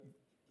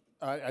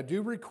I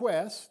do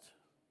request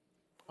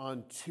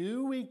on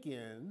 2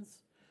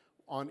 weekends,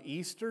 on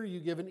Easter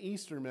you give an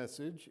Easter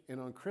message, and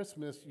on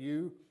Christmas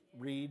you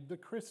read the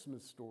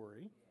Christmas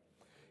story.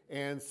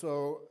 And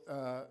so,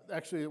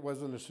 actually it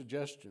wasn't a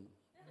suggestion.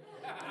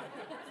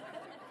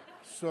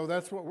 So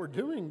that's what we're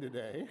doing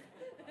today.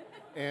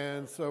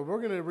 And so we're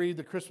going to read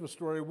the Christmas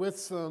story with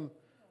some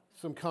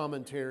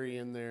commentary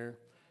in there.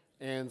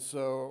 And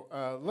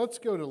so let's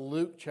go to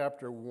Luke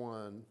chapter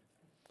 1.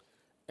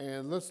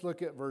 And let's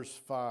look at verse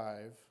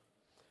 5,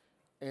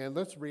 and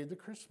let's read the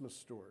Christmas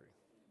story.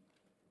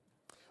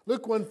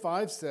 Luke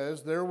 1:5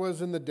 says, "There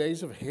was in the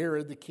days of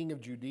Herod, the king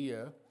of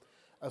Judea,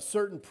 a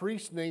certain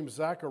priest named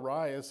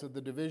Zacharias of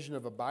the division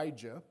of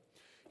Abijah.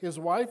 His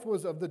wife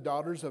was of the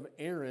daughters of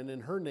Aaron,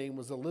 and her name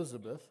was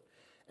Elizabeth.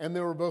 And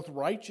they were both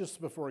righteous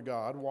before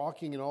God,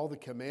 walking in all the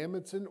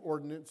commandments and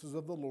ordinances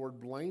of the Lord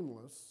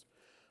blameless.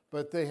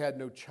 But they had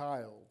no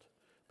child,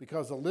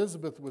 because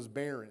Elizabeth was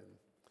barren.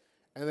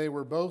 And they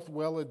were both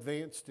well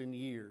advanced in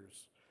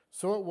years.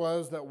 So it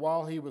was that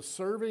while he was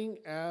serving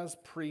as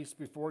priest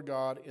before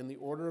God in the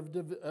order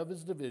of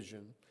his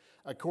division,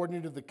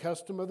 according to the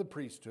custom of the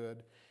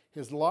priesthood,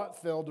 his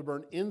lot fell to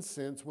burn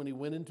incense when he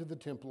went into the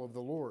temple of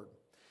the Lord.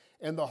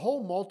 And the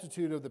whole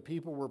multitude of the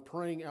people were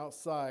praying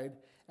outside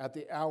at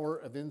the hour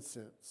of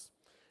incense.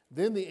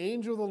 Then the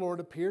angel of the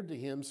Lord appeared to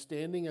him,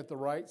 standing at the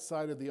right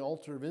side of the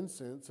altar of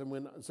incense. And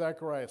when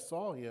Zacharias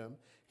saw him,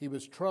 he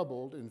was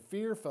troubled, and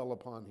fear fell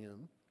upon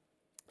him.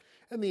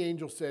 And the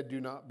angel said, 'Do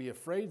not be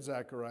afraid,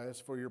 Zacharias,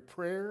 for your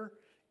prayer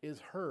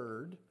is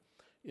heard,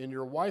 and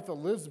your wife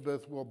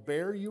Elizabeth will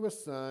bear you a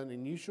son,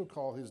 and you shall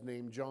call his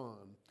name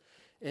John.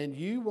 And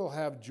you will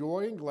have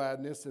joy and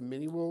gladness, and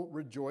many will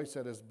rejoice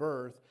at his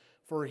birth,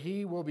 for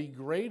he will be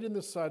great in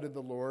the sight of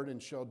the Lord,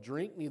 and shall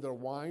drink neither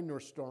wine nor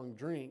strong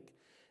drink.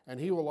 And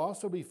he will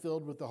also be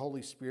filled with the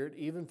Holy Spirit,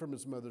 even from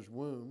his mother's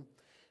womb.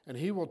 And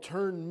he will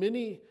turn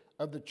many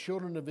of the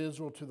children of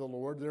Israel to the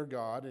Lord their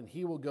God, and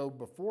he will go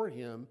before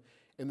him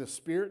in the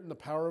spirit and the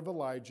power of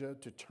Elijah,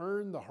 to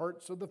turn the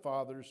hearts of the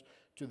fathers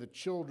to the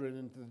children,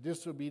 and to the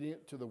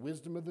disobedient to the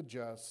wisdom of the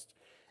just,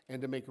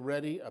 and to make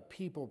ready a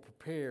people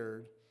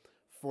prepared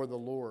for the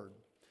Lord.'"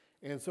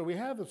 And so we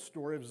have the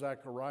story of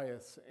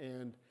Zacharias,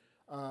 and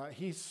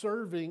he's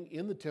serving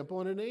in the temple,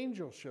 and an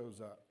angel shows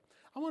up.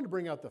 I want to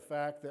bring out the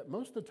fact that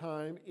most of the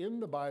time in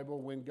the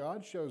Bible, when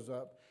God shows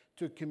up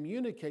to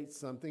communicate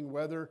something,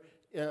 whether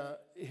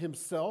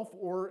himself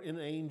or an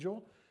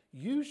angel,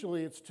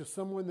 usually it's to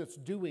someone that's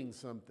doing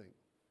something,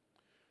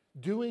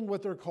 doing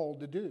what they're called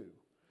to do.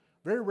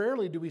 Very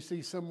rarely do we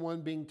see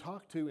someone being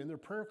talked to in their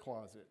prayer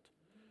closet.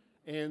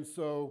 And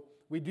so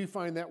we do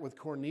find that with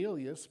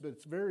Cornelius, but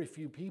it's very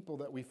few people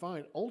that we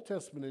find. Old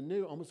Testament and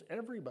New, almost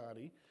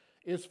everybody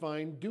is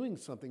found doing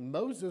something.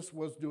 Moses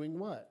was doing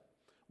what?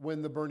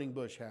 When the burning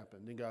bush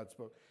happened and God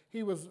spoke.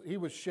 He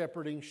was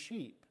shepherding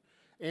sheep.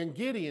 And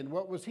Gideon,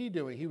 what was he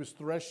doing? He was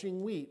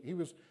threshing wheat.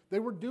 They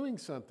were doing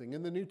something.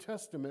 In the New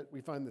Testament, we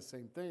find the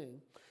same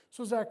thing.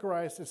 So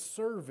Zacharias is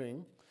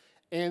serving,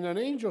 and an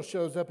angel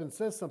shows up and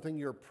says something.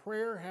 Your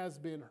prayer has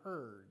been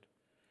heard.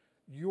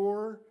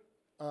 You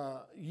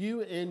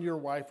and your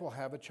wife will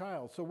have a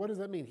child. So what does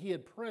that mean? He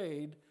had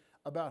prayed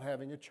about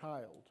having a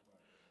child,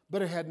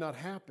 but it had not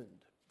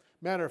happened.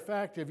 Matter of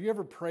fact, have you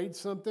ever prayed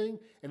something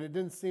and it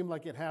didn't seem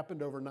like it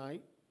happened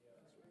overnight?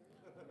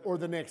 Or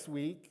the next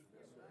week?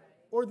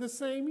 Or the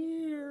same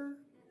year?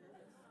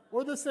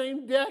 Or the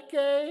same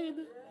decade?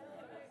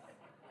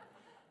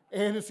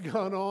 And it's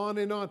gone on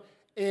and on.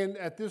 And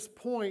at this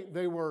point,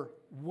 they were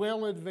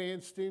well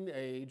advanced in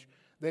age.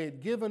 They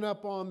had given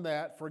up on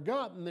that,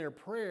 forgotten their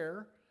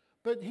prayer,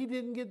 but he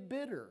didn't get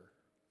bitter.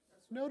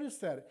 Notice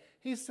that.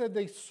 He said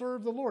they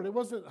served the Lord. It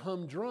wasn't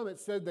humdrum. It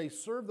said they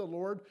served the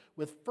Lord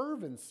with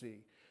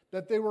fervency,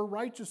 that they were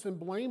righteous and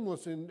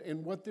blameless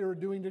in what they were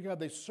doing to God.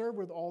 They served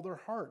with all their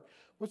heart.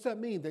 What's that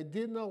mean? They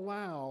didn't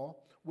allow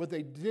what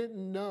they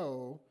didn't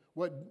know,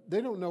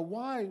 they don't know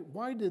why.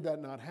 Why did that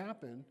not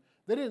happen?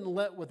 They didn't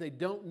let what they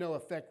don't know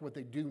affect what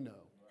they do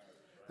know.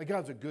 That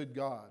God's a good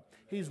God.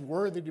 He's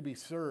worthy to be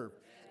served.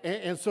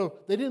 And so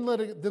they didn't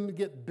let them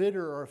get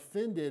bitter or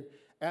offended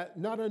at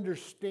not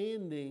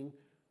understanding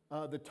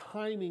the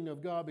timing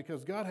of God,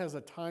 because God has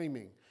a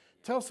timing.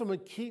 Tell someone,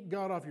 keep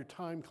God off your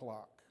time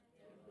clock.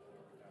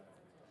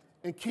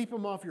 And keep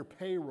him off your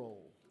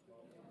payroll.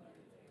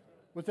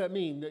 What's that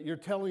mean? That you're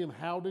telling him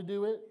how to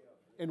do it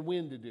and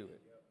when to do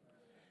it.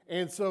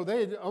 And so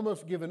they had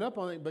almost given up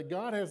on it, but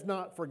God has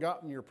not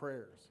forgotten your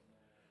prayers.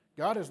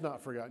 God has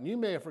not forgotten. You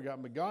may have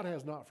forgotten, but God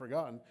has not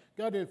forgotten.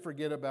 God didn't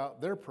forget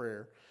about their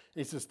prayer.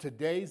 He says,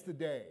 today's the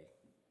day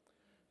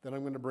that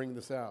I'm going to bring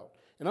this out.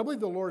 And I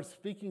believe the Lord is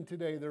speaking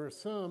today. There are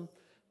some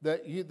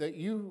that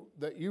you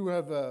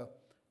have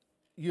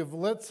you've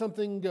let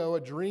something go,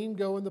 a dream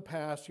go in the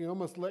past. You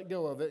almost let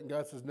go of it, and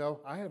God says, "No,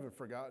 I haven't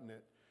forgotten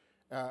it.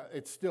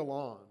 It's still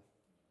on,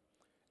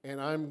 and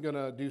I'm going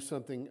to do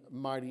something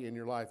mighty in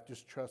your life.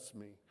 Just trust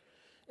me."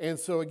 And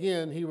so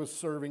again, he was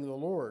serving the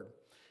Lord,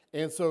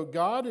 and so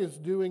God is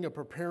doing a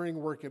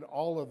preparing work in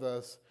all of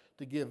us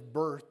to give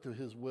birth to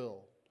His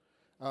will.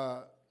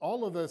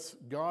 all of us,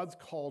 God's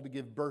called to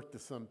give birth to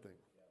something.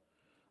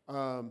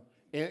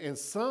 And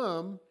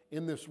some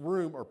in this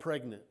room are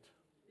pregnant.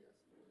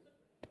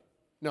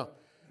 No.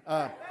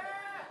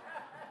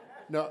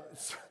 No,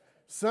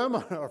 some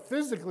are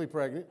physically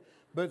pregnant,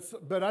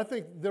 but I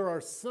think there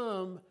are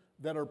some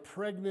that are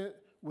pregnant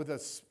with a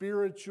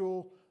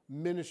spiritual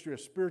ministry, a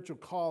spiritual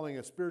calling,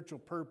 a spiritual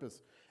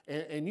purpose,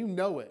 and you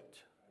know it.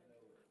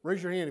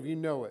 Raise your hand if you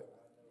know it.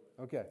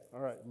 Okay,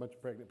 all right, a bunch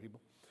of pregnant people.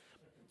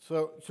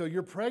 So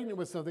you're pregnant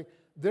with something.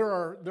 There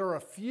are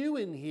a few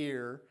in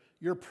here,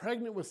 you're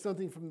pregnant with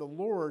something from the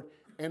Lord,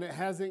 and it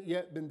hasn't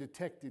yet been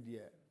detected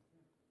yet.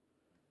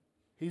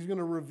 He's going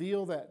to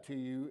reveal that to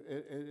you.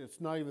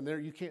 It's not even there.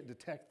 You can't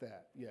detect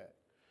that yet.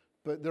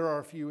 But there are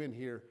a few in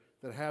here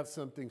that have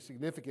something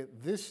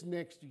significant this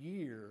next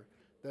year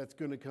that's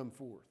going to come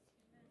forth.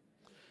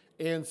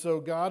 And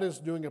so God is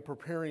doing a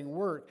preparing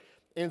work.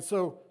 And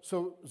so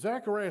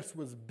Zacharias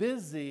was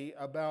busy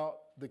about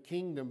the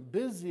kingdom,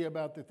 busy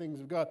about the things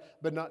of God,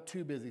 but not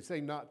too busy. Say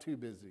not too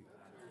busy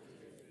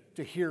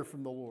to hear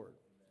from the Lord.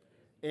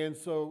 And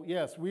so,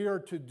 yes, we are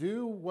to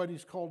do what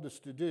he's called us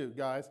to do,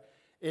 guys.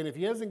 And if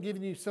he hasn't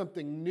given you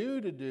something new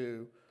to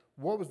do,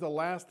 what was the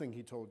last thing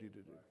he told you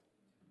to do?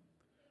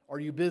 Are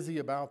you busy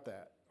about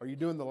that? Are you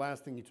doing the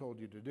last thing he told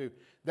you to do?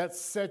 That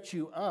sets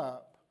you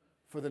up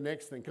for the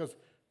next thing.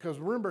 Because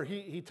remember,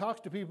 he talks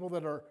to people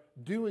that are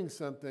doing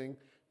something,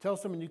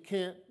 tells someone you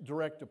can't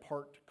direct a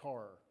parked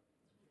car.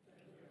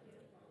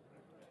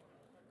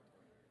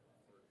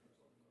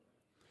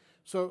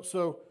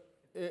 So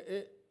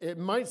it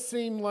might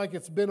seem like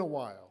it's been a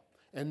while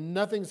and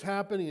nothing's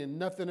happening and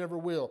nothing ever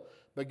will.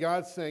 But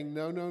God's saying,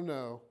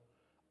 no,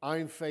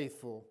 I'm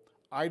faithful.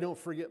 I don't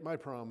forget my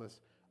promise.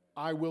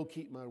 I will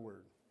keep my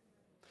word.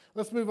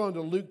 Let's move on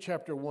to Luke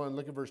chapter 1.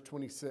 Look at verse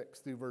 26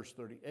 through verse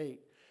 38.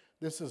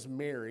 This is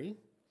Mary.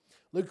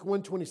 Luke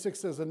 1:26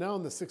 says, and now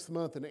in the 6th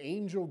month, an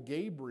angel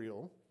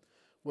Gabriel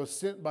was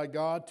sent by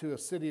God to a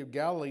city of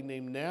Galilee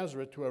named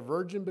Nazareth to a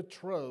virgin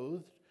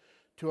betrothed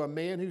to a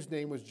man whose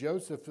name was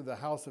Joseph of the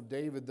house of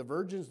David. The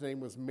virgin's name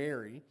was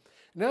Mary.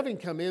 And having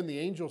come in, the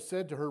angel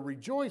said to her,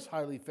 rejoice,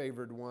 highly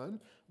favored one,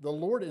 the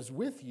Lord is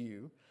with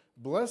you.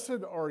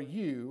 Blessed are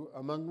you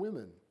among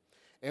women.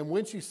 And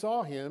when she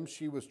saw him,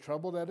 she was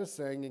troubled at his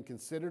saying and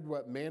considered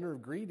what manner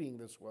of greeting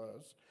this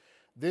was.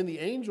 Then the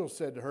angel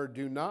said to her,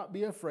 do not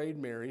be afraid,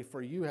 Mary,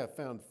 for you have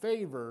found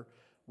favor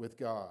with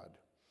God.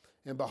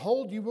 And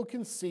behold, you will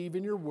conceive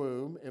in your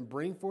womb and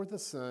bring forth a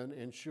son,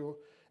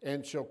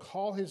 and shall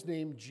call his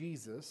name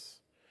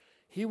Jesus.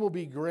 He will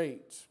be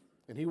great,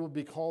 and he will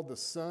be called the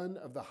Son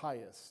of the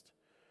Highest.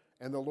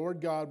 And the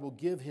Lord God will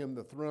give him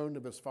the throne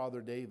of his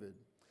father David.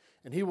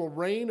 And he will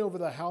reign over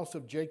the house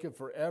of Jacob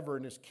forever,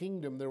 and his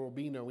kingdom there will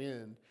be no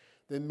end.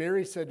 Then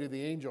Mary said to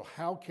the angel,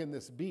 how can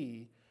this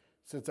be,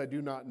 since I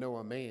do not know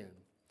a man?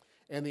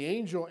 And the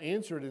angel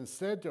answered and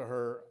said to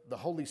her, the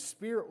Holy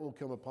Spirit will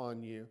come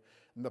upon you,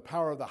 and the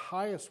power of the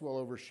Highest will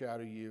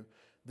overshadow you.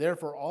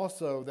 Therefore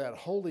also that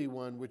Holy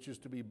One which is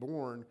to be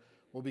born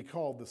will be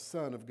called the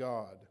Son of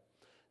God.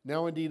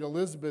 Now indeed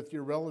Elizabeth,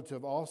 your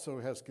relative, also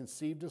has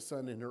conceived a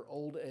son in her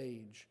old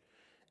age,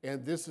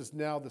 and this is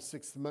now the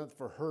 6th month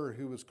for her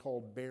who is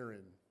called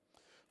barren.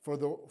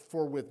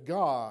 For with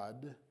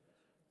God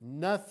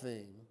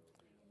nothing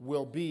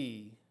will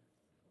be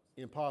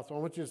impossible. I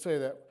want you to say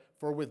that.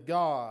 For with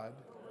God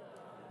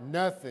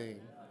nothing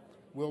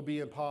will be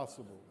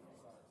impossible.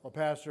 Well,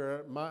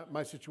 Pastor,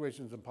 my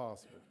situation is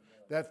impossible.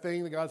 That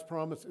thing that God's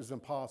promised is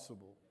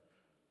impossible.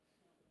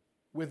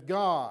 With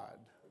God,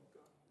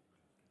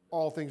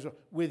 all things are.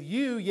 With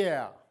you,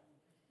 yeah,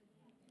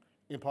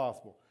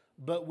 impossible.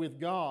 But with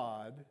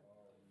God,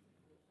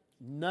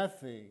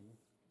 nothing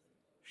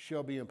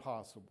shall be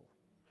impossible.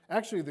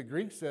 Actually, the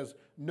Greek says,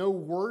 no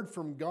word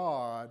from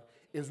God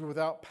is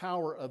without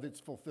power of its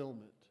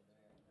fulfillment.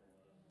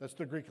 That's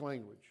the Greek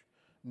language.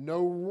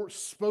 No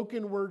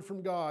spoken word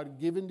from God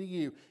given to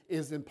you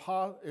is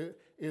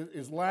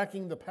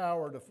lacking the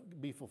power to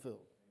be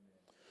fulfilled.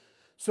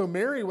 So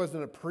Mary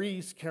wasn't a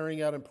priest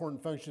carrying out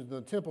important functions in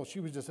the temple. She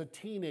was just a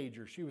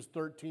teenager. She was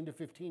 13 to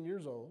 15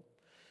 years old,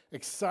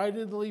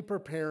 excitedly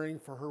preparing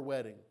for her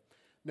wedding.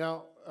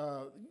 Now,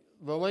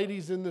 the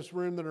ladies in this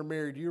room that are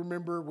married, do you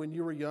remember when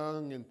you were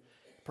young and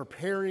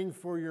preparing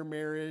for your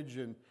marriage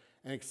and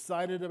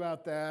excited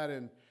about that?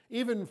 And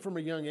even from a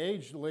young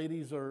age, the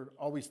ladies are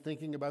always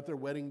thinking about their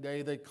wedding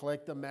day. They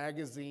collect the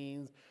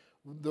magazines,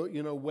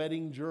 the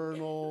wedding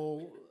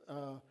journal,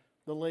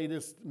 the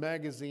latest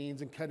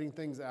magazines, and cutting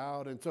things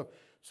out. And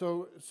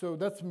so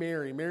that's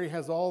Mary. Mary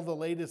has all the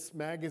latest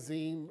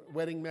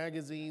wedding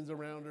magazines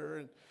around her,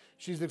 and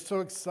she's so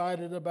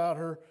excited about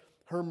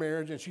her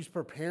marriage, and she's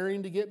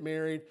preparing to get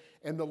married.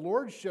 And the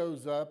Lord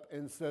shows up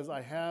and says,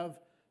 I have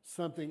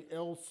something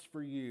else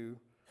for you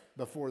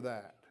before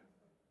that.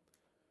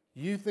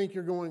 You think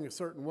you're going a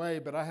certain way,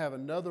 but I have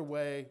another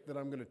way that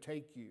I'm going to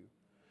take you.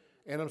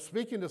 And I'm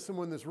speaking to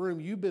someone in this room.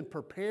 You've been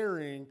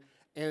preparing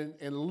and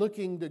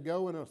looking to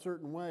go in a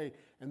certain way.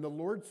 And the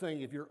Lord's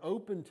saying, if you're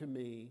open to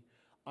me,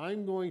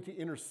 I'm going to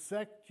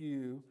intersect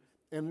you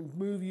and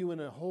move you in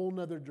a whole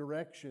nother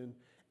direction,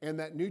 and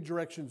that new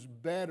direction's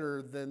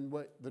better than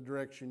what the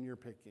direction you're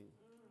picking.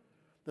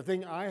 The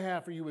thing I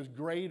have for you is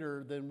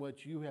greater than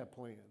what you have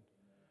planned.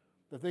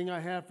 The thing I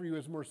have for you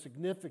is more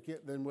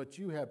significant than what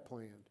you have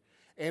planned.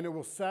 And it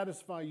will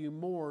satisfy you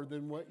more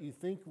than what you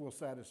think will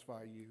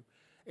satisfy you.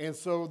 And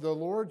so the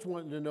Lord's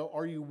wanting to know,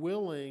 are you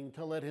willing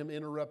to let him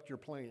interrupt your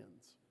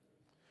plans?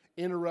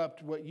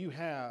 Interrupt what you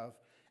have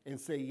and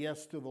say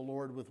yes to the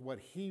Lord with what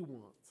he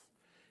wants.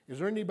 Is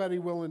there anybody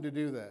willing to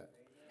do that?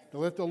 To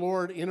let the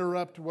Lord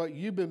interrupt what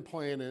you've been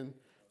planning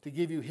to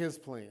give you his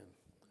plan?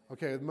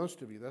 Okay,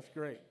 most of you, that's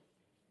great.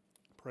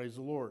 Praise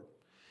the Lord.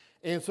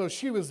 And so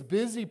she was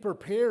busy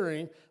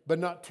preparing, but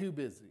not too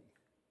busy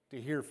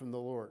to hear from the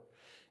Lord.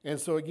 And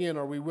so again,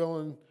 are we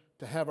willing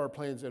to have our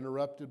plans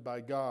interrupted by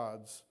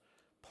God's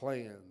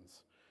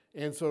plans?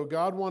 And so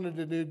God wanted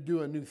to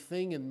do a new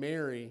thing in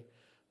Mary,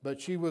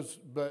 but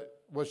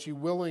was she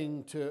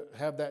willing to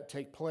have that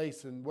take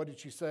place? And what did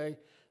she say?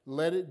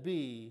 Let it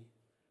be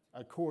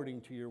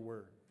according to your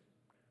word.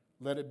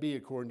 Let it be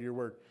according to your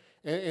word.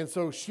 And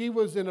so she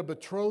was in a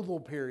betrothal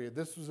period.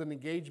 This was an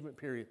engagement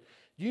period.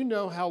 Do you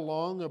know how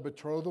long a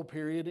betrothal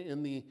period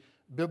in the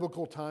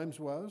biblical times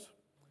was?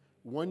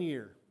 1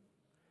 year.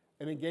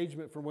 An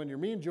engagement for 1 year.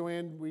 Me and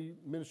Joanne, we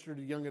ministered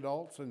to young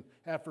adults and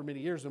have for many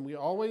years, and we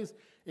always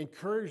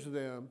encourage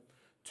them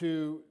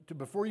to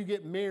before you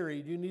get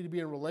married, you need to be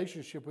in a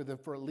relationship with them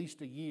for at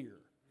least a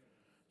year.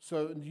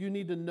 So you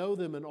need to know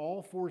them in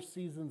all 4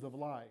 seasons of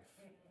life.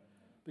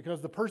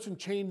 Because the person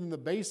chained in the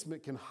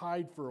basement can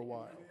hide for a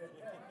while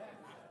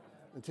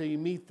until you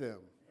meet them.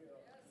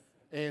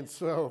 And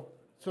so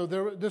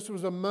this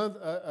was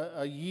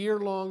a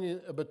year-long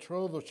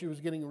betrothal. She was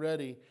getting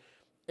ready.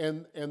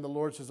 And the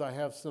Lord says, I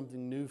have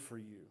something new for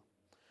you.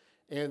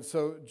 And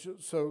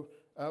so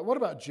what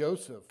about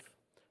Joseph?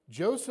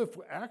 Joseph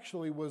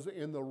actually was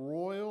in the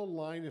royal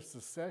line of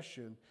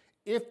succession.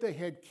 If they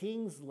had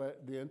kings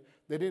then,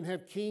 they didn't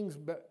have kings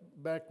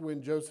back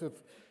when Joseph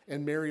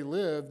and Mary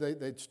lived.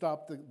 They'd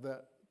stopped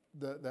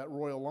that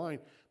royal line.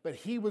 But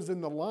he was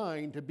in the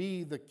line to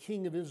be the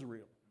king of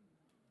Israel.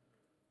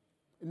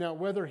 Now,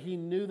 whether he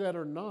knew that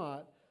or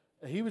not,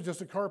 he was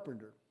just a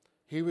carpenter.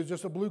 He was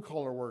just a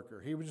blue-collar worker.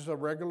 He was just a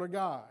regular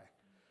guy.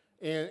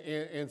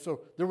 And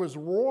so there was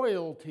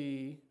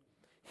royalty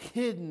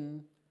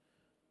hidden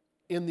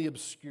in the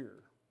obscure.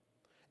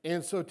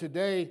 And so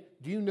today,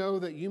 do you know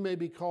that you may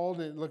be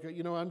called and look at,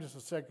 I'm just a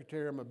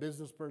secretary, I'm a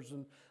business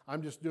person,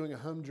 I'm just doing a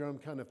humdrum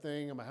kind of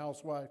thing, I'm a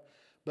housewife.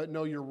 But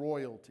no, you're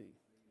royalty.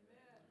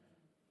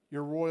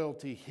 Your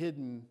royalty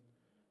hidden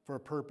for a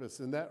purpose.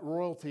 And that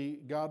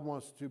royalty, God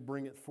wants to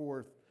bring it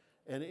forth,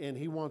 and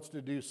he wants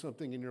to do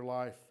something in your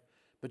life.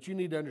 But you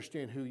need to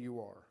understand who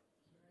you are.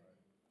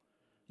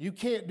 You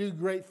can't do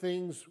great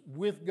things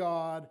with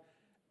God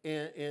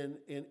and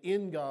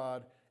in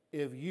God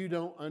if you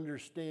don't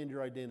understand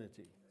your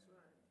identity.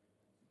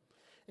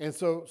 And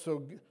so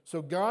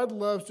God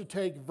loves to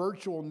take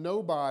virtual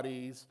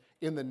nobodies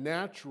in the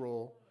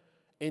natural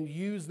and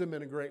use them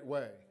in a great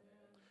way.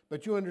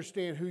 But you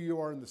understand who you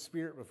are in the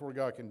spirit before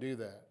God can do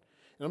that.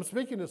 And I'm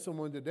speaking to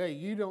someone today,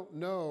 you don't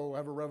know,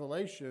 have a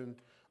revelation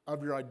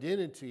of your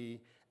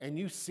identity, and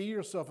you see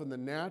yourself in the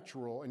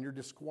natural, and you're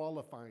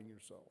disqualifying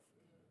yourself.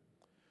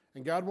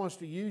 And God wants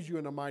to use you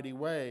in a mighty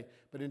way,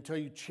 but until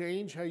you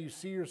change how you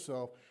see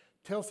yourself,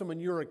 tell someone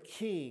you're a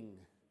king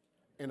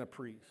and a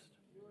priest.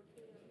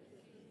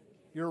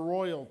 You're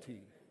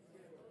royalty,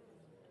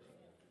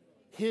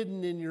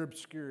 hidden in your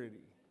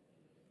obscurity.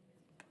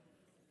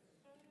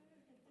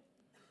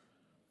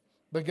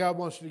 But God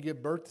wants you to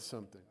give birth to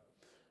something.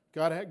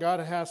 God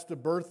has to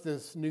birth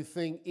this new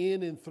thing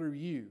in and through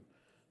you.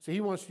 So he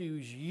wants to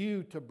use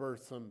you to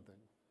birth something.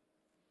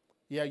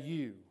 Yeah,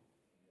 you.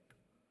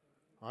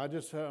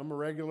 I'm a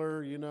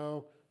regular,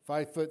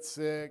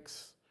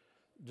 5'6",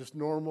 just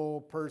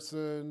normal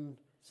person,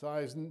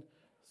 size,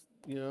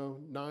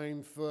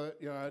 9 foot.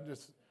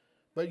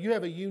 But you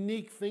have a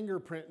unique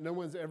fingerprint no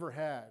one's ever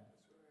had,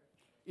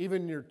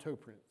 even your toe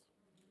prints.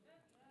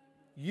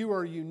 You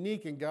are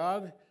unique, and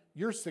God,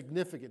 you're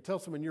significant. Tell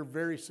someone you're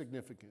very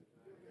significant.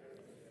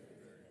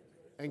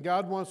 And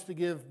God wants to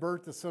give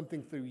birth to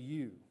something through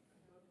you.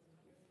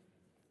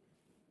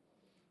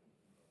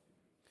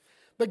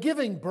 But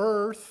giving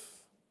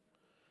birth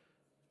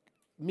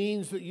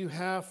means that you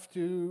have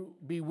to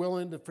be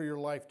willing for your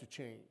life to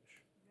change.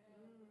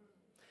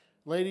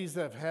 Ladies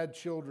that have had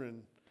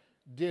children,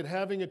 did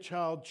having a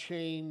child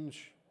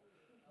change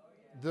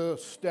the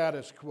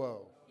status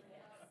quo,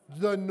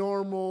 the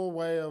normal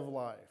way of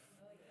life?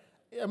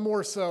 And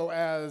more so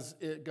as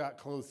it got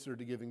closer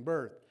to giving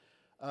birth.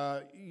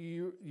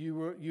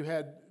 You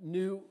had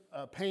new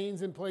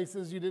pains in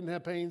places you didn't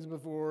have pains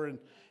before, and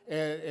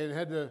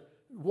had to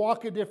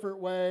walk a different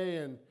way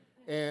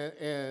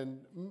and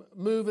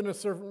move in a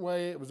certain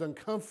way. It was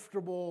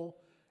uncomfortable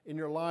in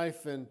your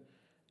life, and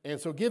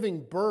so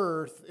giving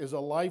birth is a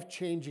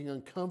life-changing,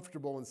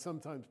 uncomfortable, and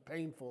sometimes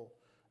painful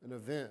an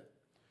event.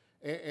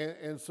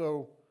 And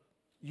so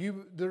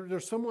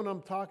there's someone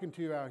I'm talking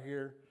to out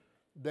here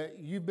that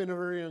you've been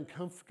very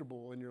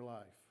uncomfortable in your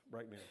life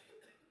right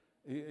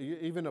now,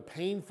 even a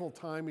painful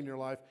time in your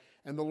life,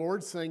 and the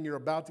Lord's saying you're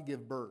about to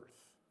give birth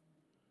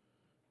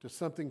to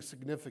something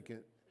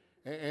significant.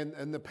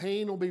 And the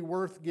pain will be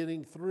worth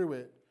getting through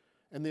it,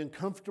 and the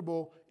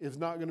uncomfortable is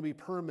not going to be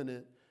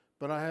permanent,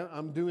 but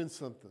I'm doing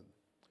something.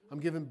 I'm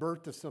giving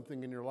birth to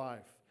something in your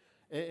life.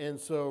 And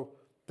so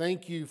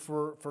thank you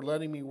for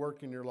letting me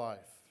work in your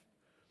life.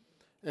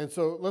 And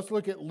so let's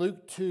look at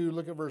Luke 2,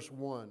 look at verse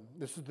 1.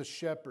 This is the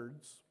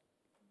shepherds.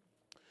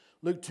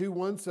 Luke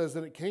 2:1 says,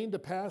 "And it came to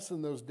pass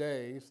in those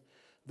days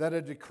that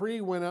a decree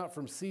went out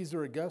from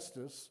Caesar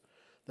Augustus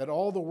that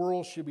all the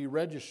world should be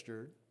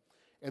registered.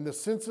 And the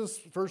census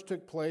first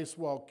took place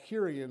while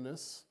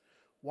Quirinius,"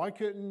 why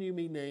couldn't you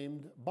be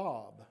named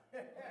Bob?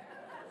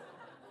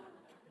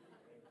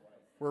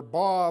 Where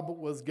Bob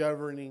was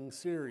governing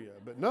Syria.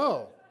 But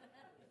no,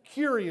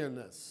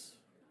 Quirinius.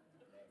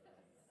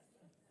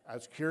 I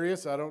was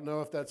curious. I don't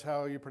know if that's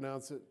how you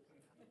pronounce it.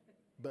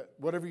 But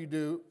whatever you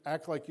do,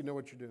 act like you know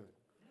what you're doing.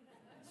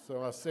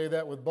 So I say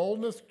that with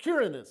boldness.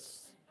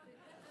 Quirinius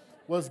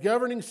was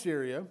governing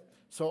Syria.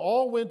 So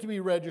all went to be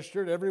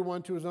registered,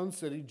 everyone to his own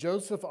city.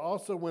 Joseph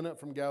also went up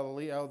from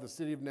Galilee out of the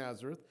city of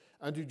Nazareth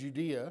unto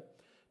Judea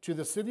to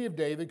the city of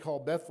David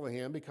called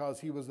Bethlehem,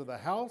 because he was of the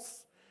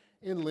house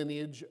and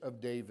lineage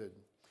of David,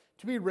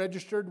 to be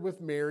registered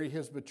with Mary,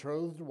 his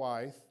betrothed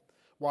wife,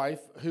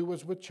 who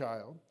was with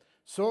child.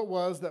 So it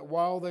was that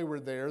while they were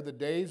there, the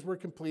days were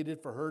completed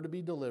for her to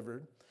be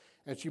delivered.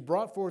 And she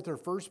brought forth her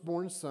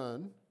firstborn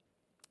son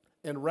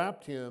and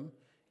wrapped him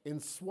in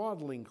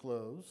swaddling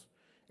clothes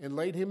and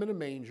laid him in a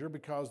manger,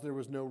 because there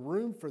was no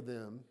room for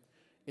them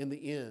in the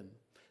inn.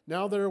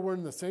 Now there were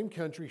in the same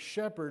country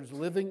shepherds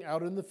living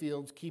out in the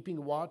fields,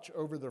 keeping watch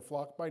over their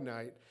flock by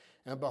night.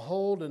 And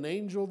behold, an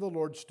angel of the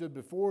Lord stood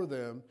before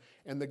them,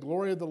 and the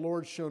glory of the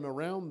Lord shone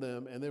around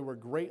them, and they were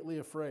greatly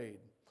afraid.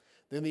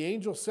 Then the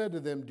angel said to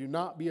them, "Do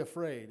not be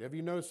afraid." Have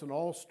you noticed in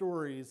all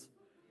stories,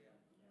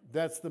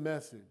 that's the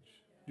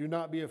message. Do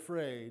not be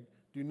afraid.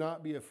 Do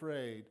not be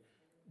afraid.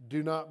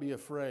 Do not be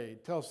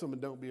afraid. Tell someone,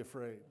 don't be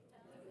afraid.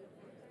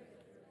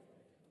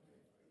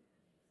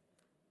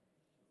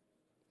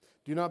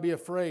 Do not be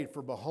afraid,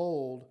 for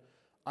behold,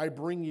 I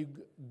bring you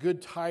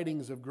good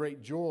tidings of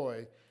great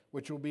joy,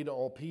 which will be to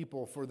all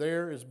people. For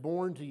there is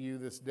born to you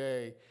this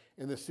day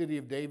in the city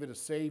of David a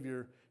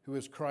Savior, who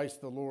is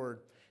Christ the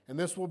Lord. And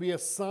this will be a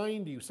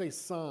sign to you. Say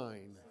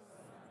sign.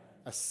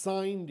 A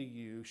sign to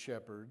you,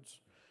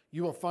 shepherds.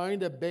 You will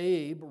find a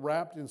babe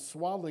wrapped in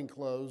swaddling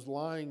clothes,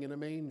 lying in a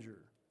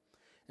manger.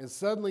 And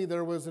suddenly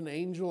there was an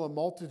angel, a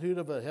multitude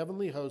of a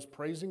heavenly host,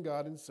 praising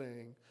God and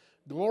saying,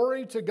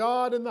 "Glory to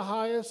God in the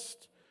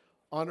highest,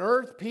 on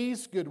earth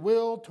peace,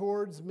 goodwill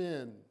towards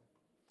men."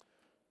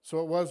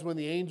 So it was when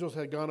the angels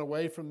had gone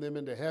away from them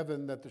into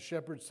heaven that the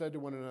shepherds said to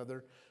one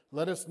another,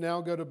 "Let us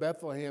now go to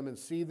Bethlehem and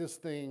see this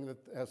thing that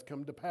has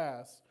come to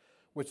pass,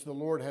 which the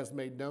Lord has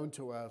made known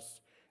to us."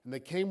 And they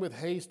came with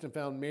haste and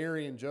found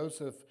Mary and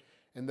Joseph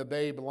and the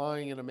babe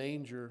lying in a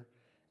manger.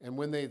 And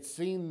when they had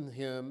seen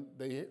him,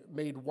 they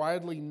made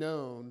widely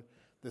known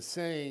the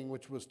saying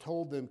which was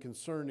told them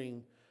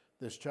concerning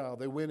this child.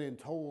 They went and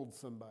told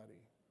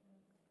somebody.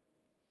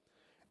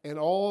 And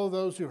all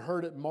those who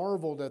heard it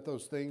marveled at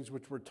those things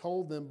which were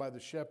told them by the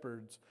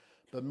shepherds.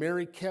 But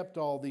Mary kept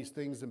all these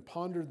things and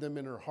pondered them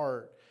in her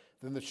heart.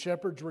 Then the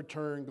shepherds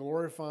returned,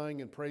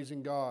 glorifying and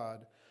praising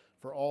God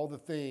for all the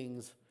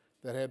things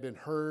that had been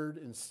heard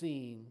and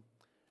seen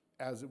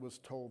as it was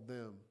told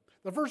them.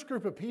 The first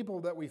group of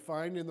people that we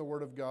find in the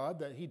Word of God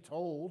that he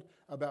told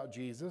about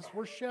Jesus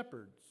were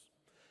shepherds.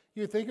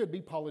 You'd think it would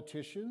be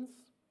politicians.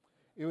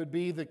 It would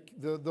be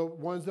the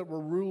ones that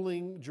were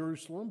ruling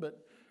Jerusalem,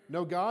 but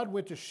no, God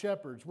went to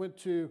shepherds, went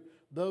to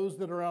those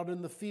that are out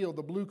in the field,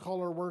 the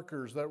blue-collar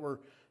workers that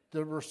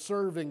were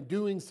serving,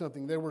 doing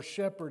something. They were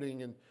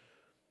shepherding,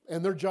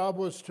 and their job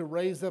was to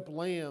raise up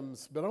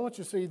lambs. But I want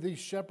you to see these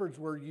shepherds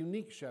were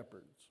unique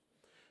shepherds.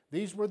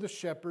 These were the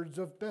shepherds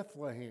of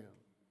Bethlehem.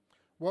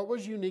 What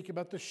was unique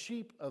about the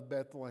sheep of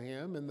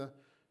Bethlehem and the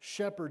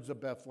shepherds of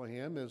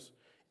Bethlehem is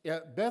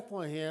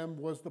Bethlehem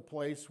was the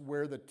place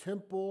where the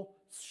temple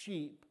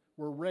sheep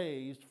were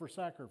raised for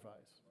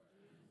sacrifice.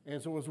 And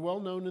so it was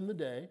well known in the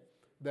day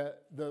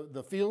that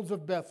the fields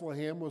of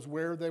Bethlehem was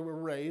where they were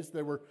raised.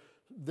 They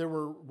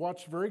were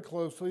watched very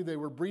closely. They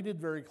were breeded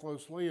very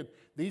closely. And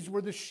these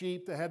were the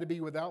sheep that had to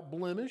be without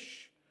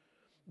blemish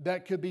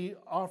that could be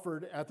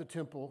offered at the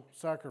temple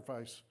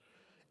sacrifice.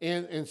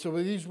 And so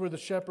these were the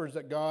shepherds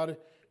that God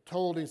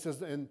told. He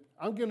says, and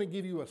I'm going to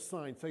give you a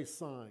sign. Say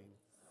sign.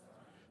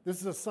 This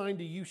is a sign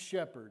to you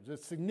shepherds.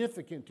 It's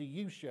significant to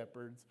you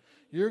shepherds.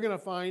 You're going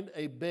to find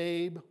a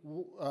babe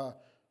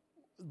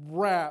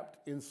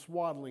wrapped in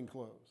swaddling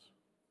clothes.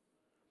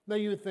 Now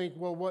you would think,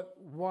 well,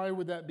 why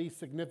would that be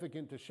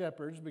significant to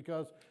shepherds?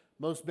 Because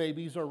most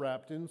babies are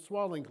wrapped in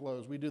swaddling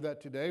clothes. We do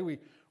that today. We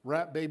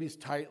wrap babies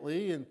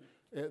tightly, and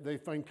they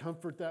find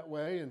comfort that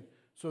way. And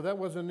so that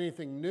wasn't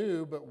anything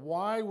new, but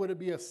why would it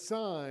be a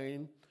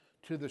sign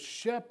to the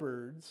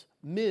shepherds,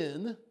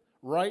 men,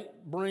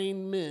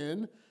 right-brained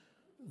men,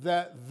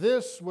 that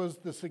this was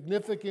the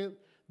significant,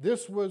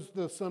 this was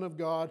the Son of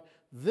God,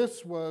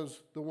 this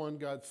was the one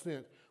God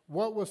sent.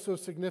 What was so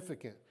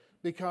significant?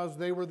 Because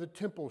they were the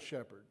temple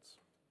shepherds.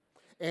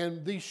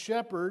 And these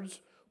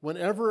shepherds,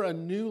 whenever a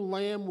new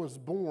lamb was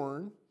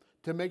born,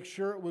 to make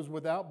sure it was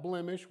without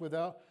blemish,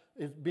 without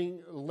it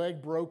being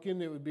leg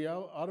broken, it would be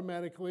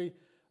automatically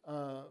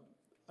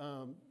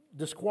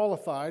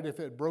disqualified if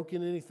it had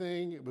broken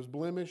anything, it was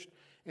blemished.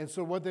 And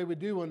so what they would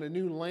do when a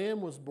new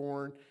lamb was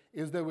born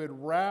is they would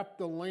wrap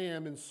the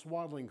lamb in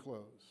swaddling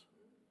clothes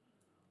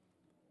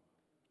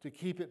to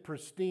keep it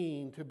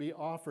pristine, to be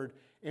offered.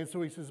 And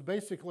so he says,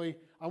 basically,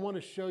 I want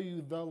to show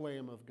you the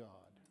Lamb of God,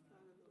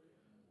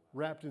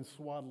 wrapped in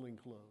swaddling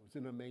clothes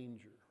in a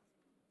manger.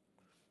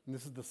 And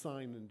this is the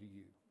sign unto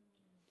you.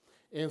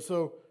 And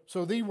so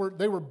they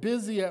were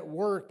busy at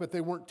work, but they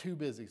weren't too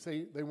busy.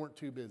 Say, they weren't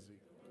too busy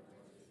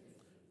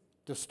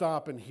to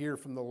stop and hear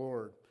from the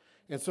Lord.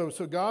 And so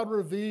God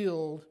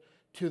revealed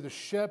to the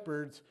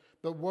shepherds,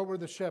 but what were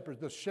the shepherds?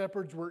 The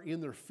shepherds were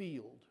in their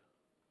field.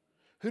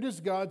 Who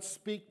does God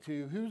speak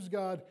to? Who's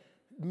God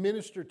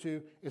minister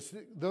to? It's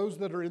those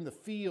that are in the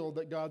field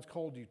that God's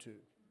called you to.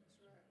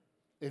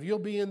 If you'll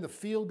be in the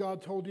field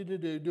God told you to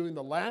do, doing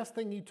the last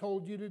thing He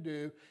told you to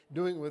do,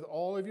 doing it with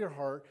all of your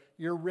heart,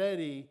 you're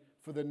ready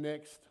for the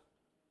next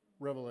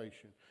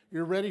revelation.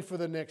 You're ready for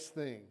the next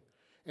thing.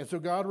 And so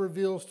God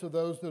reveals to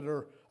those that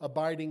are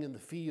abiding in the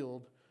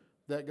field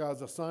that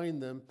God's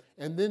assigned them.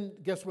 And then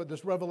guess what?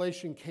 This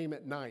revelation came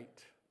at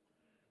night,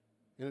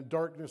 in a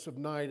darkness of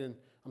night. And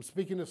I'm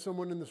speaking to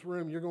someone in this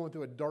room, you're going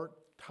through a dark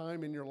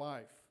time in your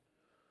life.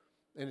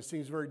 And it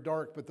seems very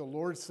dark, but the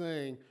Lord's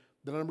saying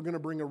that I'm going to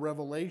bring a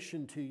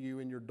revelation to you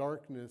in your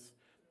darkness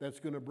that's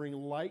going to bring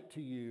light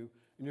to you,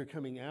 and you're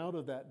coming out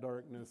of that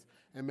darkness.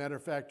 And matter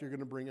of fact, you're going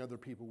to bring other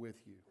people with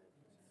you.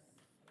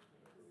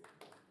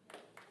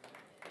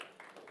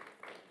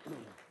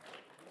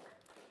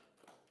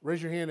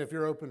 Raise your hand if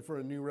you're open for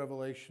a new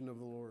revelation of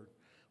the Lord.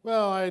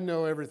 Well, I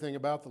know everything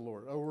about the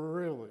Lord. Oh,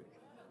 really?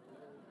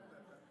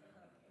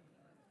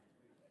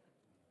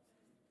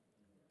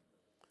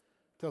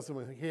 Tell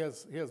someone, He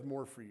has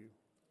more for you.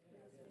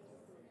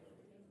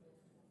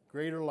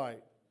 Greater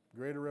light,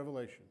 greater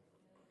revelation.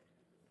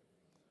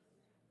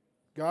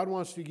 God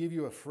wants to give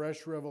you a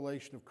fresh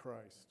revelation of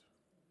Christ.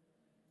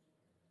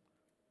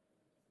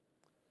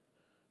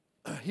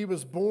 He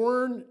was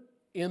born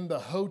in the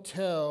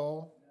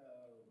hotel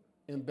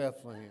in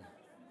Bethlehem.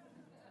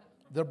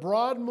 The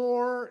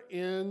Broadmoor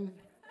in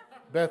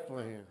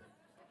Bethlehem.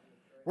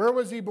 Where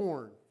was He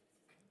born?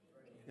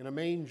 In a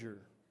manger.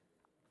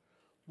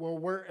 Well,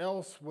 where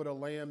else would a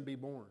lamb be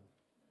born?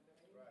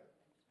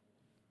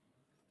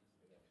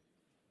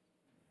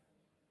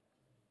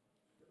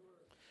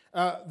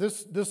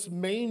 This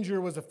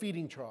manger was a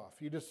feeding trough.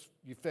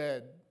 You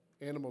fed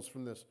animals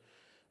from this.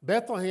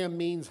 Bethlehem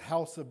means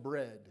house of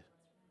bread.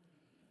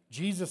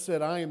 Jesus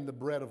said, I am the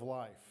bread of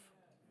life.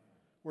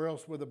 Where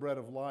else would the bread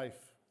of life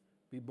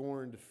be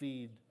born to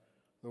feed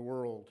the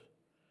world?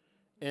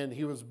 And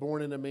He was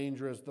born in a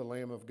manger as the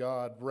Lamb of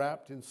God,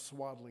 wrapped in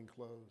swaddling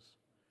clothes,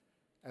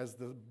 as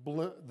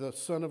the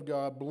Son of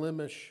God,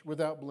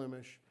 without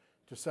blemish,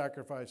 to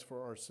sacrifice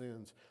for our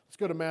sins. Let's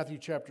go to Matthew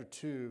chapter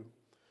 2.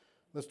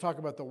 Let's talk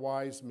about the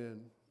wise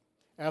men.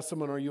 Ask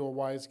someone, are you a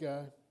wise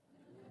guy?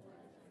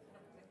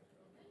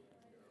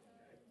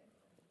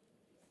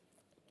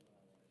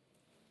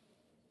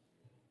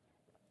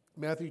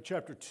 Matthew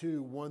chapter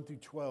 2, 1 through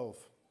 12.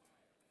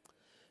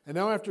 And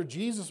now after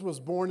Jesus was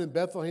born in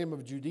Bethlehem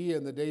of Judea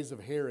in the days of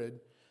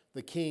Herod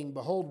the king,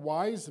 behold,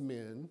 wise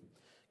men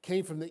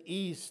came from the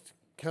east,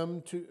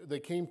 they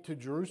came to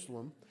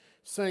Jerusalem,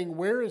 saying,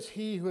 where is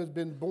he who has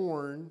been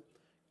born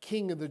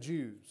King of the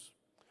Jews?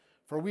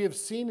 For we have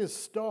seen his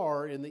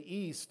star in the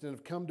east and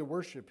have come to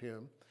worship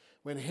him.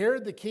 When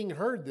Herod the king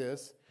heard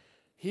this,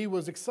 he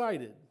was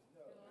excited.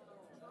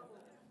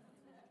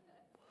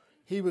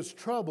 He was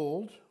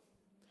troubled,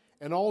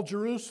 and all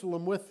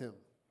Jerusalem with him.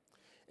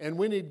 And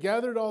when he'd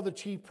gathered all the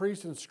chief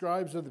priests and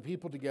scribes of the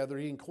people together,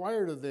 he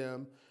inquired of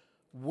them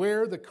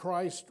where the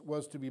Christ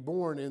was to be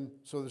born. And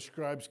so the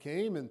scribes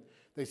came, and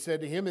they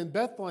said to him, in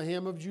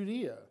Bethlehem of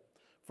Judea.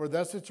 For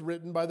thus it's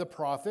written by the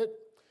prophet,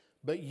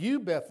 but you,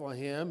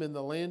 Bethlehem, in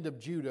the land of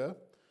Judah,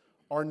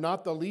 are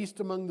not the least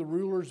among the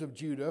rulers of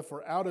Judah,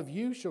 for out of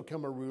you shall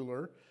come a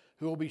ruler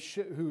who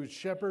will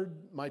shepherd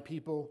my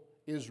people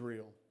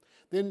Israel.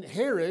 Then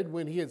Herod,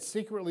 when he had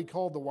secretly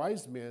called the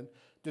wise men,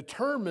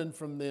 determined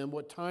from them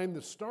what time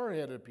the star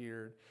had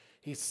appeared,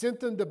 he sent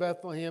them to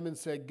Bethlehem and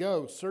said,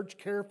 go, search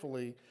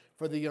carefully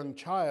for the young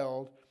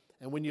child,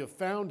 and when you have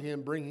found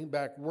him, bring him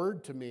back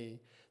word to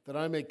me, that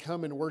I may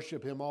come and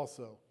worship him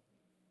also.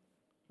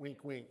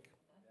 Wink, wink.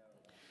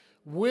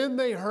 When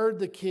they heard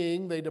the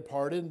king, they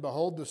departed, and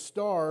behold, the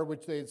star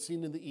which they had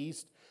seen in the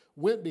east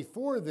went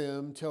before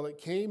them till it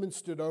came and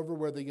stood over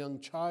where the young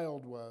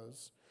child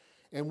was.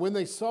 And when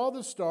they saw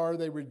the star,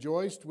 they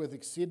rejoiced with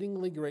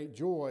exceedingly great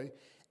joy.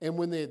 And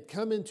when they had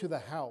come into the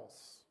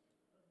house,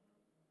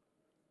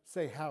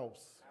 say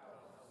house,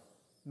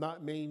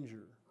 not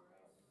manger.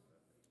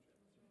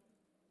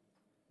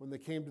 when they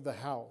came to the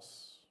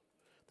house.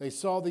 They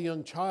saw the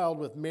young child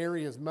with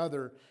Mary, his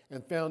mother,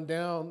 and found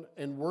down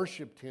and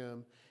worshipped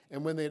him.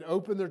 And when they had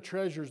opened their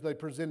treasures, they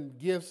presented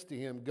gifts to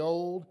him,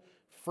 gold,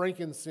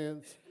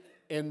 frankincense,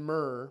 and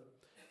myrrh.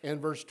 And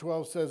verse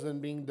 12 says,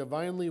 and being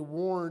divinely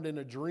warned in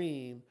a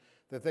dream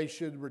that they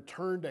should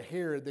return to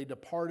Herod, they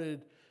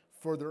departed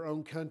for their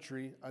own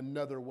country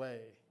another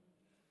way.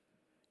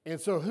 And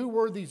so who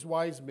were these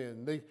wise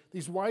men?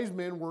 These wise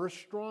men were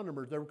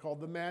astronomers. They were called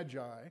the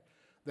Magi.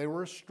 They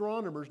were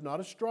astronomers, not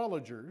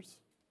astrologers.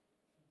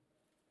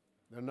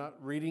 They're not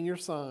reading your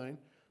sign.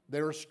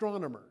 They were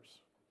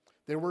astronomers.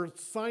 They were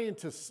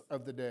scientists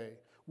of the day.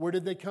 Where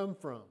did they come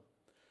from?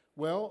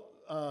 Well,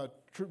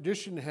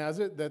 tradition has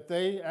it that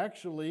they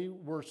actually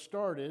were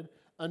started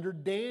under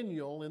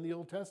Daniel in the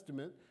Old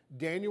Testament.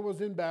 Daniel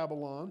was in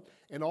Babylon,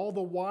 and all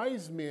the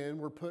wise men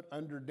were put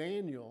under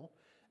Daniel,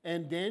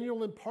 and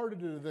Daniel imparted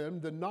to them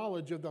the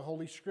knowledge of the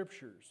Holy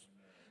Scriptures.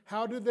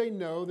 How did they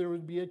know there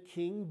would be a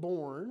king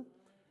born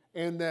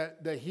and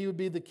that he would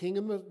be the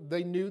king?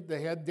 They knew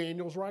they had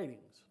Daniel's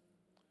writings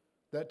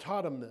that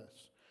taught them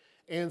this.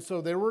 And so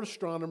they were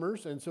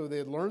astronomers, and so they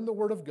had learned the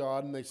Word of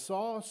God, and they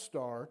saw a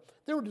star.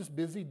 They were just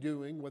busy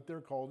doing what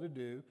they're called to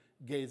do,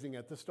 gazing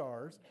at the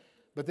stars,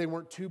 but they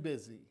weren't too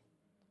busy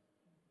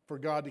for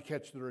God to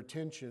catch their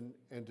attention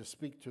and to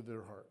speak to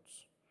their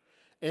hearts.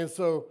 And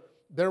so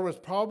there was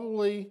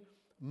probably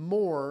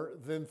more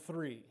than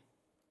three.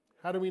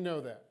 How do we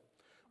know that?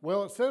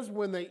 Well, it says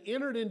when they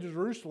entered into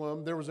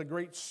Jerusalem, there was a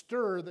great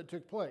stir that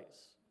took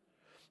place.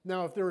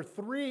 Now, if there were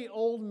three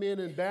old men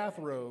in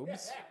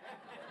bathrobes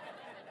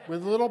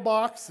with little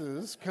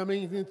boxes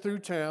coming in through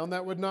town,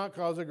 that would not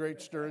cause a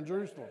great stir in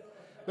Jerusalem.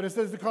 But it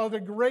says it caused a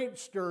great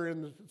stir.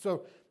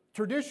 So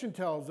tradition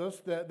tells us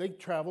that they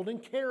traveled in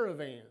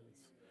caravans.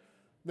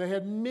 They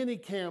had many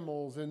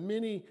camels and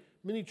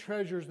many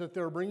treasures that they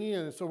were bringing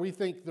in. And so we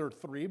think there are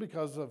three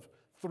because of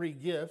three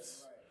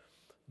gifts.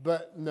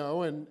 But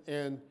no,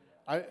 and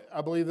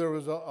I believe there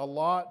was a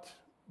lot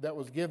that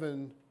was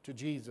given to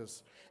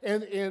Jesus.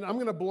 And I'm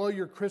going to blow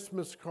your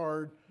Christmas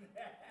card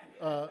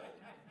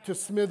to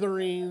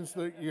smithereens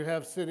that you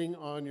have sitting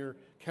on your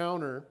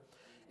counter,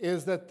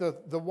 is that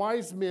the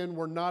wise men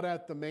were not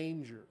at the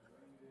manger.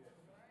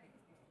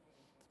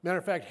 Matter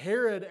of fact,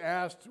 Herod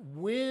asked,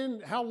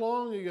 how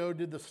long ago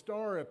did the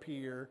star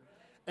appear?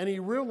 And he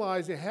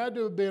realized it had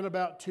to have been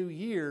about 2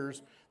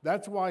 years.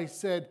 That's why he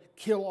said,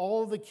 kill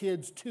all the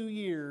kids 2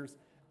 years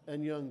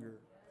and younger.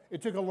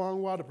 It took a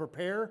long while to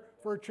prepare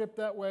for a trip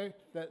that way,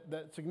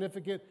 that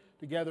significant,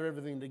 to gather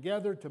everything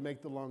together, to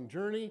make the long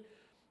journey.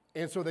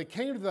 And so they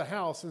came to the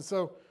house. And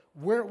so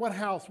what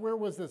house? Where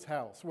was this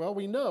house? Well,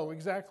 we know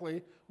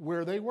exactly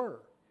where they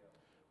were,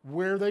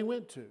 where they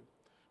went to.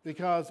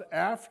 Because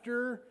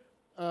after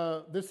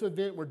this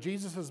event where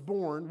Jesus is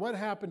born, what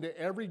happened to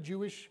every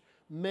Jewish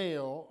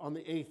male on the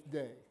 8th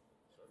day?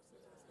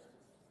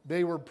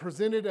 They were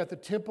presented at the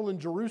temple in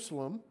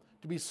Jerusalem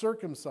to be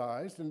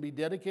circumcised and be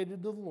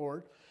dedicated to the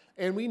Lord.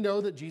 And we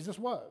know that Jesus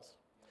was.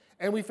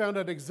 And we found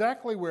out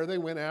exactly where they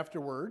went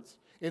afterwards.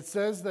 It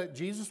says that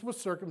Jesus was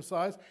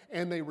circumcised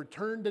and they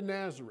returned to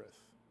Nazareth.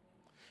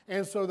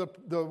 And so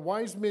the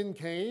wise men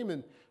came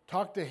and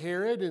talked to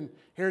Herod, and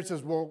Herod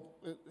says, well,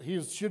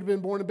 he should have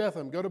been born in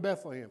Bethlehem. Go to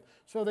Bethlehem.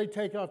 So they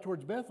take off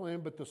towards Bethlehem,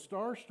 but the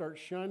star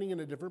starts shining in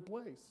a different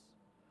place.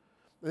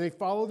 And they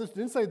follow this. It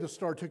didn't say the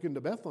star took him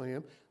to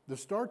Bethlehem. The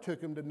star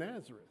took him to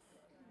Nazareth.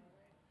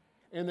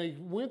 And they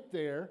went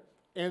there,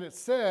 and it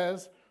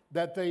says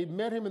that they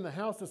met him in the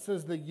house. It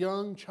says the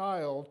young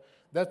child.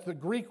 That's the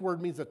Greek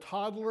word, means a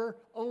toddler,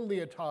 only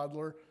a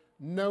toddler,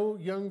 no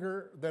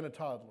younger than a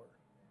toddler.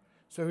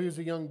 So he was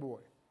a young boy.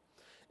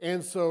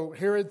 And so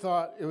Herod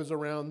thought it was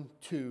around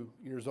 2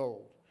 years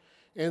old.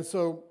 And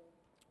so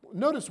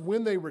notice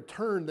when they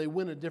returned, they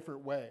went a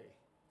different way.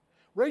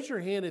 Raise your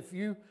hand if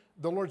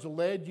the Lord's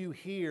led you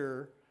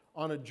here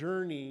on a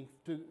journey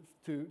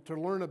to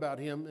learn about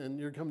him, and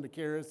you're coming to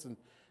Charis, and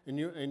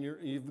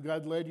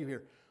God led you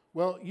here.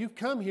 Well, you've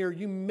come here.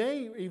 You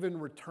may even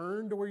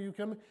return to where you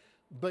come,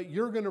 but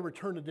you're going to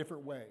return a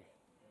different way.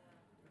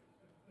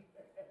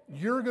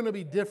 You're going to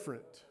be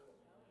different,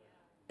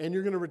 and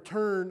you're going to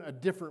return a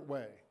different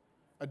way,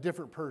 a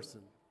different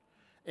person.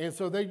 And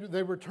so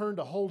they returned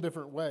a whole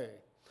different way.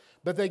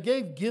 But they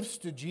gave gifts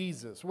to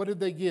Jesus. What did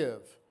they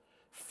give?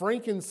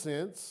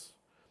 Frankincense.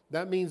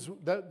 That means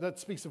that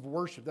speaks of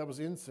worship. That was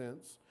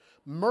incense.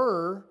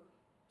 Myrrh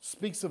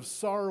speaks of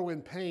sorrow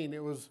and pain.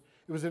 It was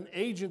an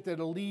agent that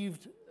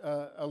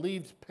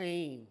alleviated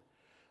pain.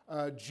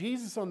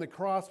 Jesus on the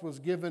cross was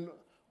given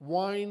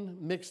wine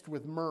mixed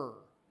with myrrh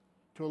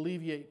to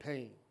alleviate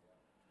pain.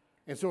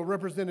 And so it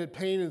represented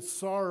pain and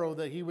sorrow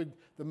that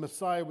the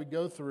Messiah would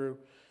go through.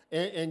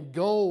 And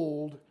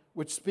gold,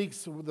 which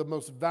speaks of the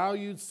most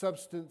valued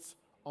substance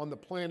on the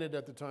planet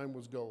at the time,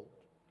 was gold.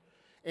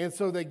 And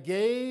so they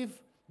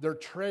gave their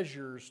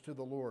treasures to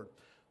the Lord.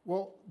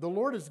 Well, the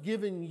Lord has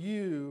given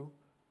you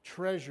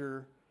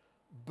treasure,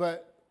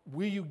 but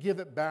will you give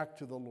it back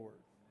to the Lord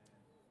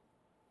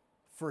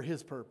for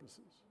his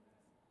purposes?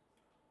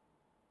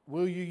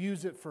 Will you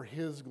use it for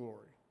his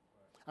glory?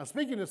 I'm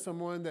speaking to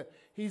someone that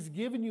he's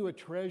given you a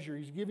treasure,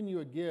 he's given you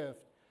a gift,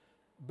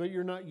 but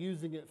you're not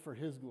using it for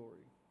his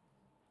glory.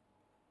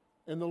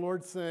 And the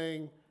Lord's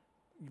saying,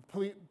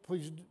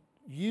 please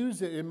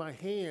use it in my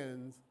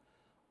hands.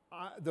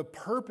 The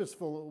purpose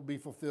will be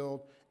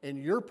fulfilled, and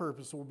your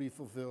purpose will be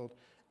fulfilled,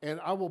 and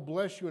I will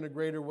bless you in a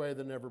greater way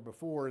than ever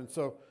before. And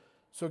so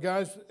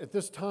guys, at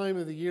this time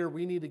of the year,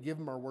 we need to give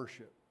him our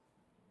worship.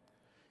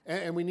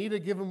 And we need to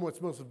give him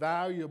what's most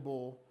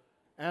valuable.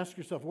 Ask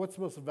yourself, what's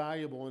most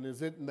valuable, and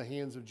is it in the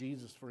hands of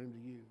Jesus for him to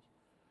use?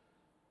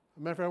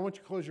 As a matter of fact, I want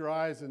you to close your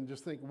eyes and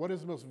just think, what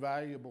is most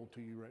valuable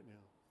to you right now?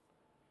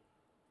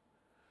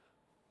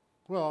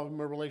 Well,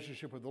 my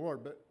relationship with the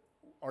Lord, but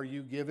are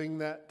you giving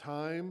that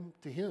time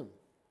to him?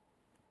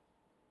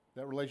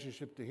 That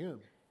relationship to him?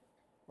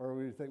 Or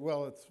we think,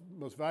 well, it's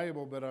most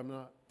valuable, but I'm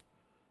not.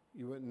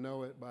 You wouldn't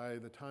know it by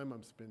the time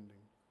I'm spending.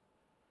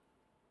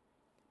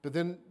 But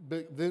then,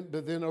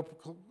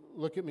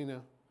 look at me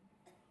now.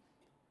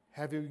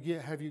 Have you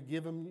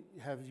given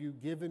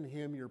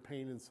him your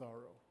pain and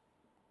sorrow?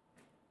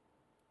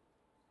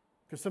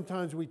 Because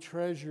sometimes we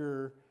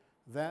treasure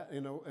that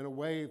in a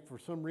way, for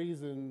some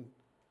reason,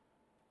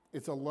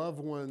 it's a loved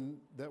one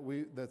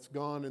that's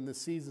gone, and this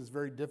season's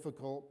very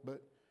difficult,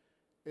 but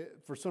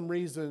for some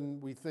reason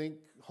we think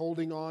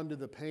holding on to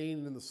the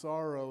pain and the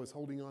sorrow is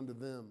holding on to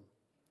them.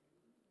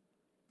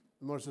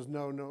 And the Lord says,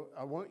 no,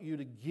 I want you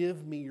to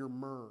give me your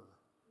myrrh.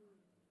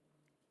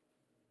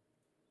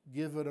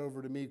 Give it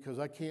over to me, because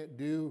I can't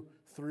do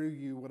through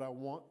you what I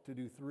want to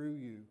do through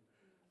you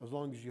as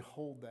long as you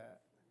hold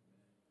that.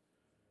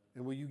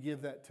 And will you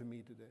give that to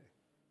me today?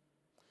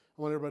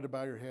 I want everybody to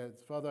bow your heads.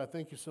 Father, I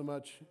thank you so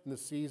much in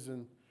this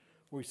season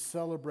where we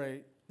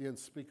celebrate the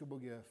unspeakable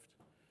gift,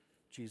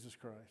 Jesus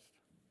Christ.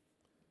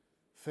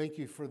 Thank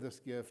you for this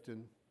gift.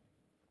 And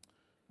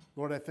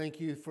Lord, I thank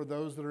you for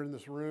those that are in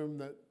this room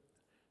that,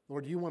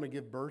 Lord, you want to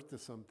give birth to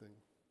something.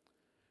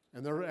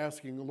 And they're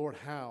asking, Lord,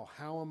 how?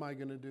 How am I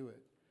going to do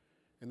it?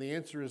 And the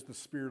answer is the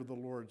Spirit of the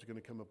Lord is going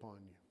to come upon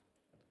you.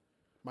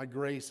 My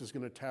grace is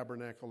going to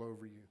tabernacle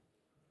over you.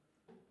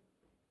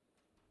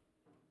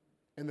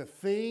 And the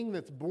thing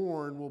that's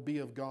born will be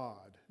of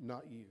God,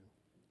 not you.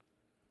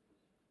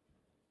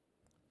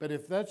 But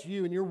if that's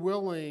you and you're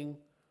willing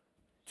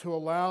to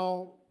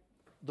allow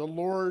the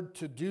Lord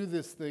to do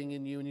this thing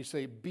in you, and you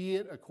say, be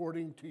it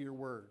according to your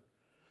word.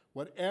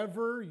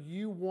 Whatever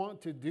you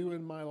want to do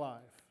in my life,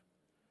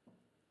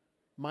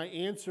 my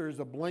answer is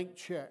a blank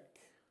check.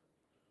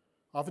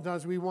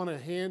 Oftentimes we want to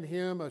hand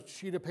him a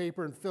sheet of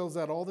paper and fills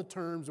out all the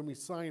terms and we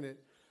sign it.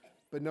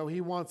 But no,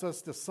 he wants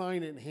us to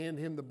sign it and hand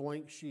him the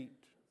blank sheet.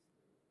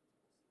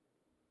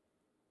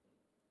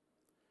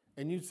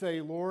 And you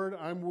say, Lord,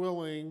 I'm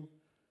willing,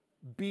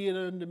 be it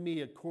unto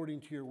me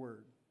according to your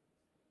word.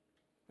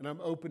 And I'm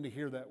open to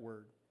hear that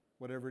word,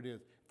 whatever it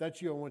is. If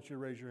that's you, I want you to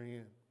raise your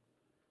hand.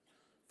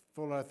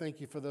 Lord, I thank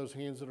you for those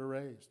hands that are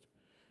raised.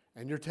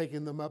 And you're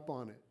taking them up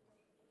on it.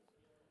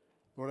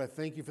 Lord, I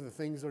thank you for the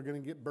things that are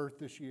going to get birthed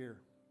this year.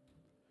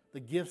 The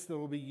gifts that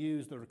will be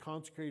used, that are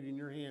consecrated in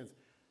your hands,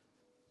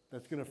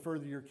 that's going to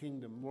further your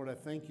kingdom. Lord, I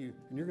thank you.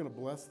 And you're going to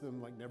bless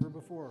them like never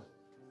before.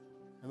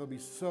 And they'll be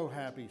so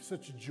happy.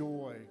 Such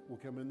joy will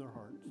come in their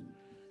hearts.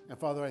 And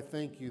Father, I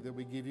thank you that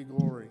we give you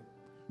glory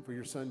for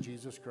your Son,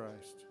 Jesus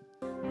Christ.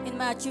 In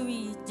Matthew,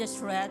 we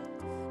just read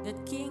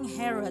that King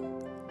Herod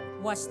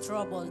was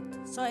troubled.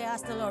 So I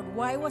asked the Lord,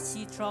 why was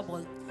he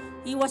troubled?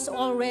 He was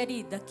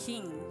already the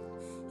king.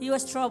 He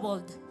was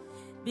troubled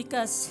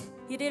because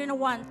he didn't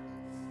want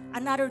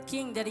another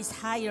king that is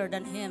higher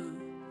than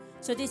him.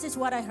 So this is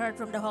what I heard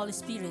from the Holy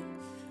Spirit.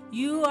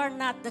 You are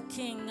not the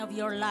king of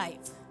your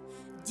life.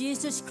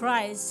 Jesus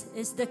Christ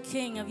is the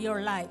king of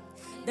your life.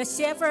 The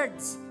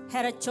shepherds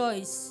had a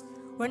choice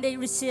when they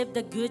received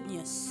the good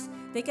news.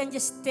 They can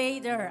just stay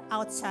there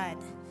outside.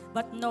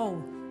 But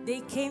no,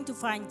 they came to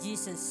find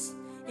Jesus.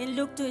 In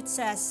Luke 2 it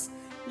says,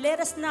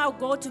 let us now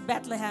go to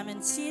Bethlehem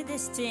and see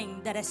this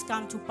thing that has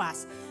come to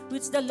pass,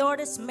 which the Lord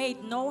has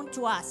made known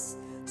to us.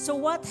 So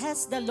what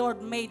has the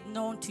Lord made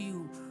known to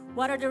you?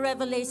 What are the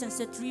revelations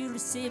that you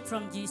received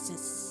from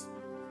Jesus?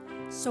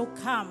 So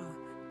come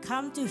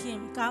to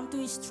him, come to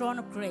his throne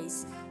of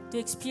grace to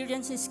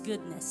experience his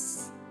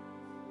goodness.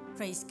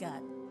 Praise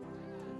God.